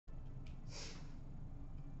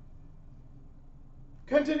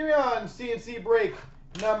Continuing on, CNC break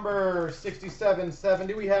number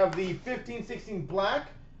 6770. We have the 1516 black,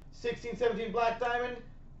 1617 black diamond,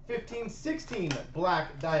 1516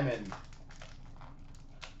 black diamond.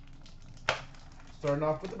 Starting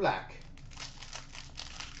off with the black.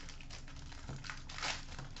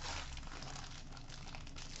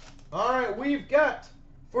 All right, we've got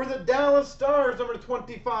for the Dallas Stars, number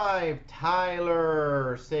 25,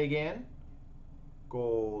 Tyler Seguin.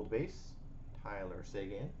 Gold base, Tyler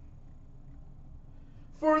Seguin.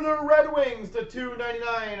 For the Red Wings, the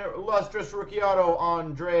 299 lustrous rookie auto,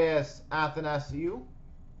 Andreas Athanasiou.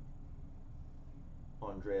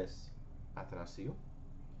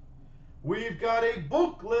 We've got a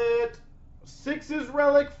booklet, Sixes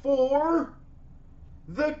relic for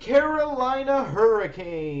the Carolina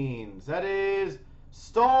Hurricanes. That is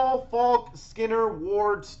Stahl, Falk, Skinner,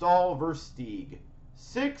 Ward, Stahl, Versteeg.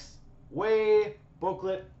 6-way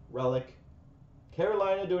booklet relic.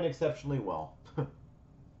 Carolina doing exceptionally well.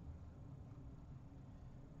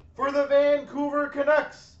 For the Vancouver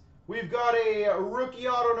Canucks, we've got a rookie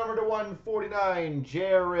auto number to 149,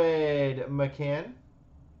 Jared McCann.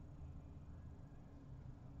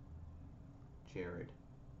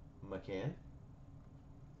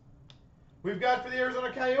 We've got for the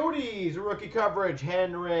Arizona Coyotes, rookie coverage,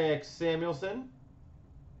 Henrik Samuelsson.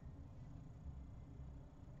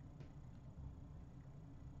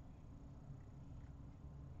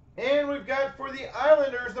 And we've got for the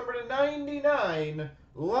Islanders, number to 99,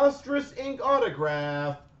 lustrous ink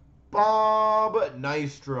autograph, Bob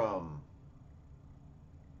Nystrom.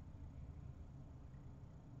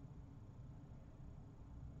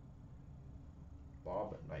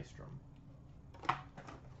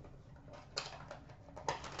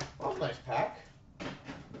 That was a nice pack.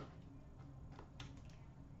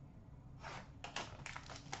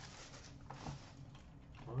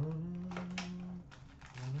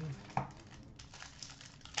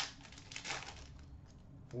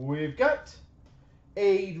 We've got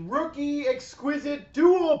a rookie exquisite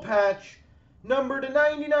dual patch, number to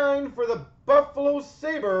 99 for the Buffalo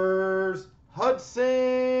Sabres,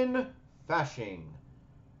 Hudson Fasching.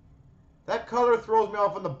 That color throws me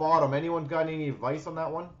off on the bottom. Anyone got any advice on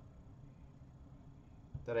that one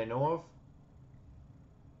that I know of?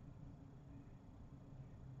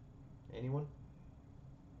 Anyone?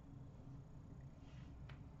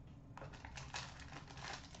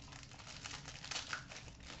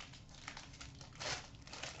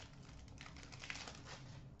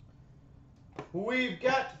 We've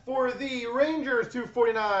got for the Rangers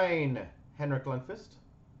 249, Henrik Lundqvist.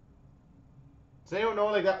 Does anyone know,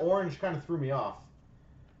 like, that orange kind of threw me off.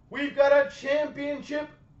 We've got a championship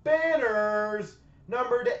banners,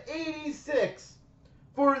 number to 86,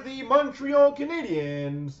 for the Montreal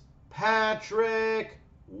Canadiens, Patrick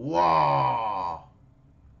Waugh.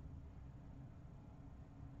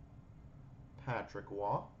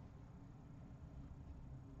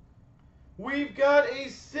 We've got a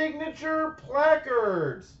signature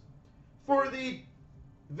placards for the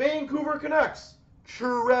Vancouver Canucks,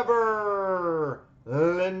 Trevor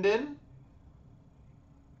Linden.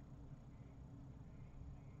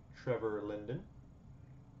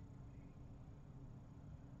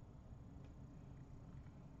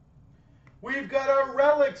 We've got a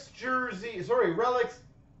Relics jersey, Relics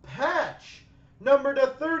patch, number to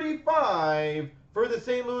 35 for the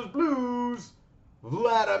St. Louis Blues,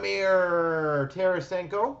 Vladimir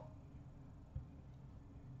Tarasenko.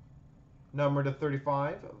 Number to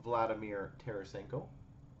 35, Vladimir Tarasenko.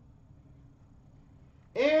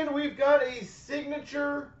 And we've got a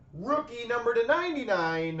signature rookie number to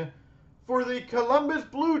 99 for the Columbus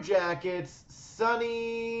Blue Jackets,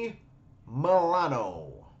 Sonny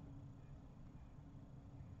Milano.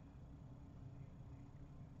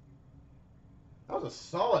 That was a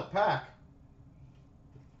solid pack.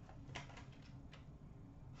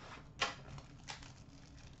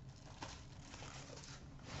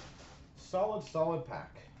 Solid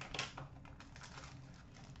pack.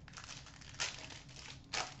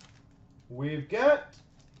 We've got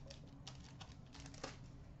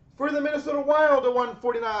for the Minnesota Wild to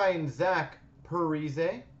 149, Zach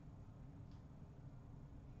Parise.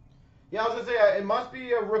 Yeah, I was going to say, it must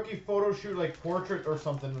be a rookie photo shoot, like portrait or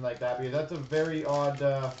something like that, because that's a very odd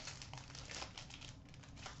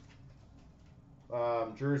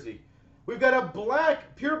jersey. We've got a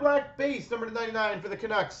black, pure black base, number to 99 for the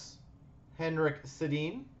Canucks, Henrik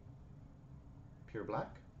Sedin. Pure black.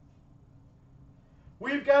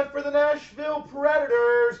 We've got for the Nashville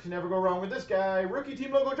Predators, can never go wrong with this guy, rookie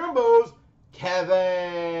team logo jumbos,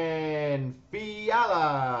 Kevin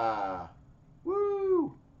Fiala.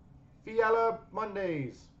 Woo! Fiala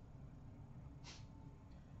Mondays.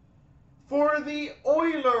 For the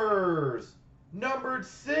Oilers, numbered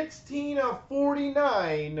 16 of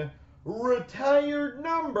 49, retired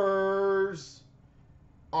numbers,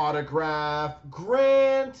 autograph,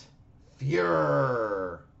 Grant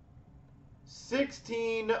Fuhr.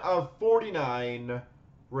 16 of 49,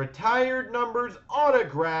 retired numbers,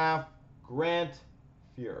 autograph, Grant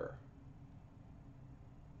Fuhr.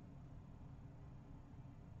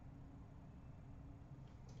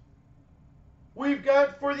 We've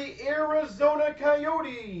got for the Arizona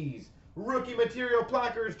Coyotes, rookie material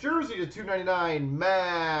placards jersey to 299,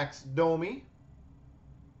 Max Domi.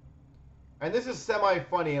 And this is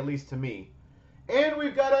semi-funny, at least to me. And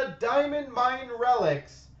we've got a Diamond Mine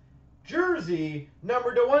Relics jersey,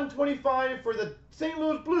 numbered to 125 for the St.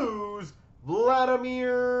 Louis Blues,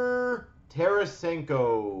 Vladimir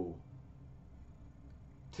Tarasenko.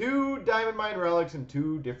 2 Diamond Mine Relics in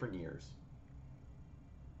 2 different years.